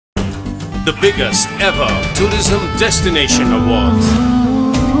the biggest ever tourism destination awards.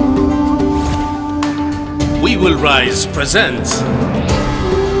 We Will Rise presents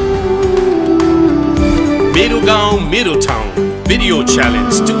Mero Gaon, Mero Town Video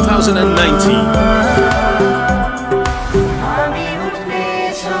Challenge 2019.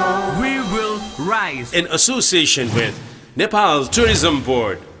 We Will Rise In association with Nepal Tourism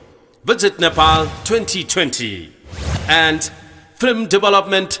Board, Visit Nepal 2020 and Film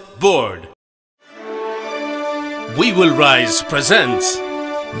Development Board. We Will Rise presents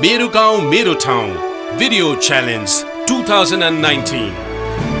Mero Gaon, Mero Town Video Challenge 2019.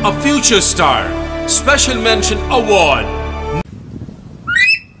 A Future Star Special Mention Award.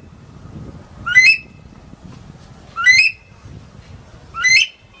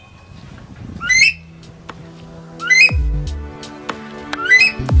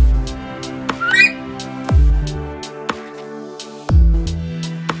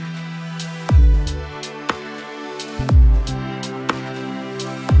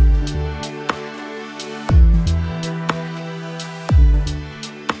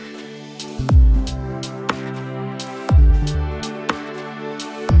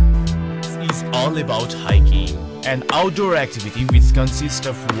 All about hiking, an outdoor activity which consists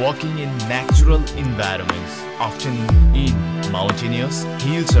of walking in natural environments, often in mountainous,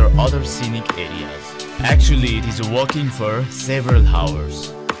 hills or other scenic areas. Actually, it is walking for several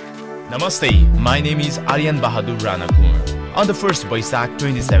hours. Namaste, my name is Aryan Rana. On the 1st Boisak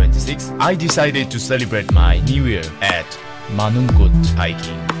 2076, I decided to celebrate my New Year at Manung Kot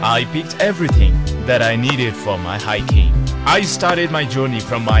hiking. I picked everything that I needed for my hiking. I started my journey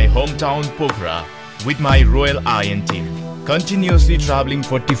from my hometown Pokhara with my Royal Iron team, continuously traveling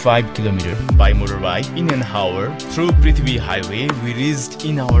 45 km by motorbike in an hour through Prithvi Highway. We reached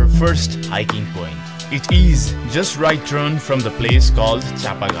in our first hiking point. It is just right turn from the place called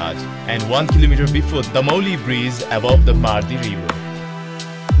Chapaghat and 1 km before the Mauli Bridge above the Mardi River.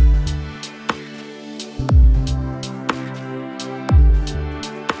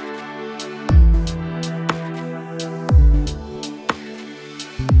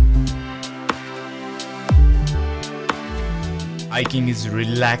 Hiking is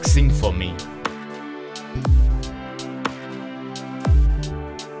relaxing for me.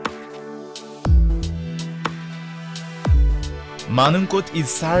 Manung Kot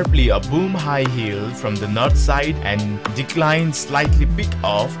is sharply a boom high hill from the north side and declines slightly peak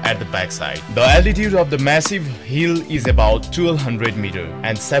off at the backside. The altitude of the massive hill is about 1200 meters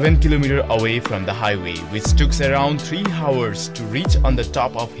and 7 km away from the highway, which took around 3 hours to reach on the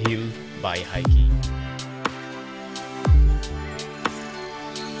top of hill by hiking.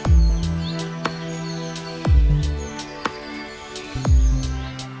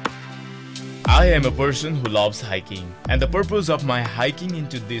 I am a person who loves hiking, and the purpose of my hiking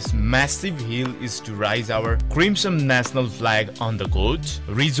into this massive hill is to raise our crimson national flag on the Kot,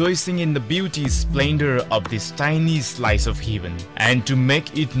 rejoicing in the beauty splendor of this tiny slice of heaven, and to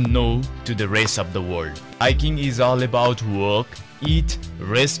make it known to the rest of the world. Hiking is all about work, eat,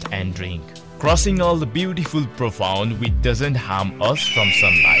 rest and drink, crossing all the beautiful profound which doesn't harm us from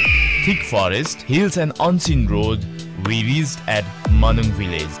sunlight. Thick forest, hills and unseen road, we reached at Manung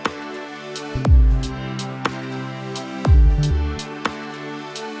village.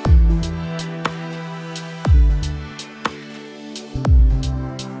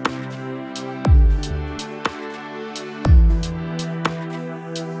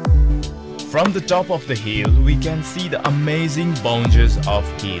 From the top of the hill, we can see the amazing boundaries of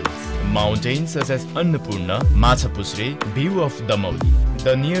hills, mountains such as Annapurna, Machapusre, view of the Mauli.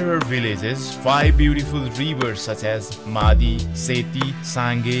 The nearer villages, 5 beautiful rivers such as Madi, Seti,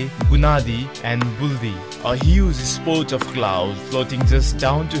 Sange, Gunadi and Buldi. A huge spot of cloud floating just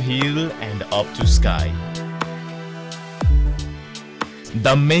down to hill and up to sky.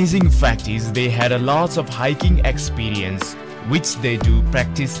 The amazing fact is they had a lot of hiking experience, which they do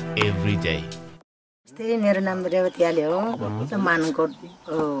practice every day. मेरो नाम रेवतीले हो मानुङ coat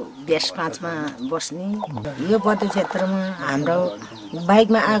base 5 मा बस्ने यो पद क्षेत्रमा हाम्रो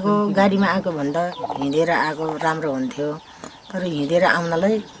बाइकमा आको गाडीमा आको भन्दा हिँडेर आको राम्रो हुन्थ्यो तर हिँडेर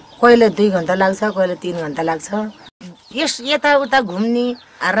आउनलाई कहिले 2 घण्टा लाग्छ कहिले 3 घण्टा लाग्छ यस यता उता घुम्नी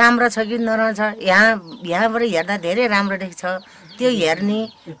राम्रो छ कि नराम्रो छ यहाँबाट हेर्दा धेरै राम्रो देख्छ त्यो हेर्ने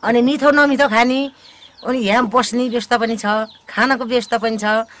अनि मिठो नमिठो खानी अनि यहाँ बस्ने व्यवस्था पनि छ खानाको व्यवस्था पनि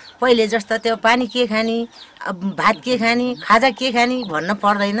छ पहिले जस्तो त्यो पानी के खानी भात के खानी खाजा के खानी भन्न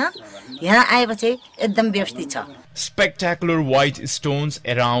पर्दैन यहाँ आएपछि एकदम व्यवस्थित छ। Spectacular white stones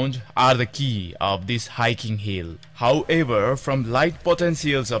around are the key of this hiking hill. However, from light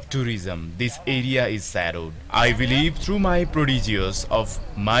potentials of tourism, this area is shadowed. I believe through my prodigious of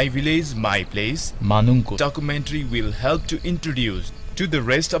My Village, My Place, Manung Kot documentary will help to introduce to the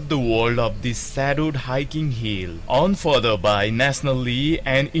rest of the world of this shadowed hiking hill, on further by nationally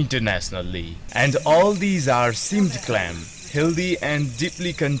and internationally. And all these are seemed clam, healthy and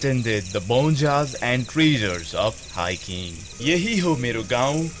deeply contented the bonjas and treasures of hiking. Yehi ho mero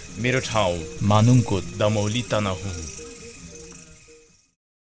gaon, mero ठाउँ, Manung Kot Damoli Tanahu.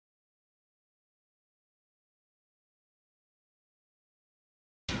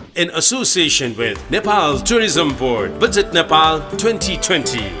 In association with Nepal Tourism Board, Visit Nepal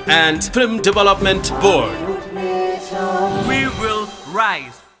 2020 and Film Development Board. We will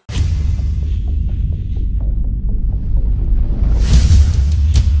rise.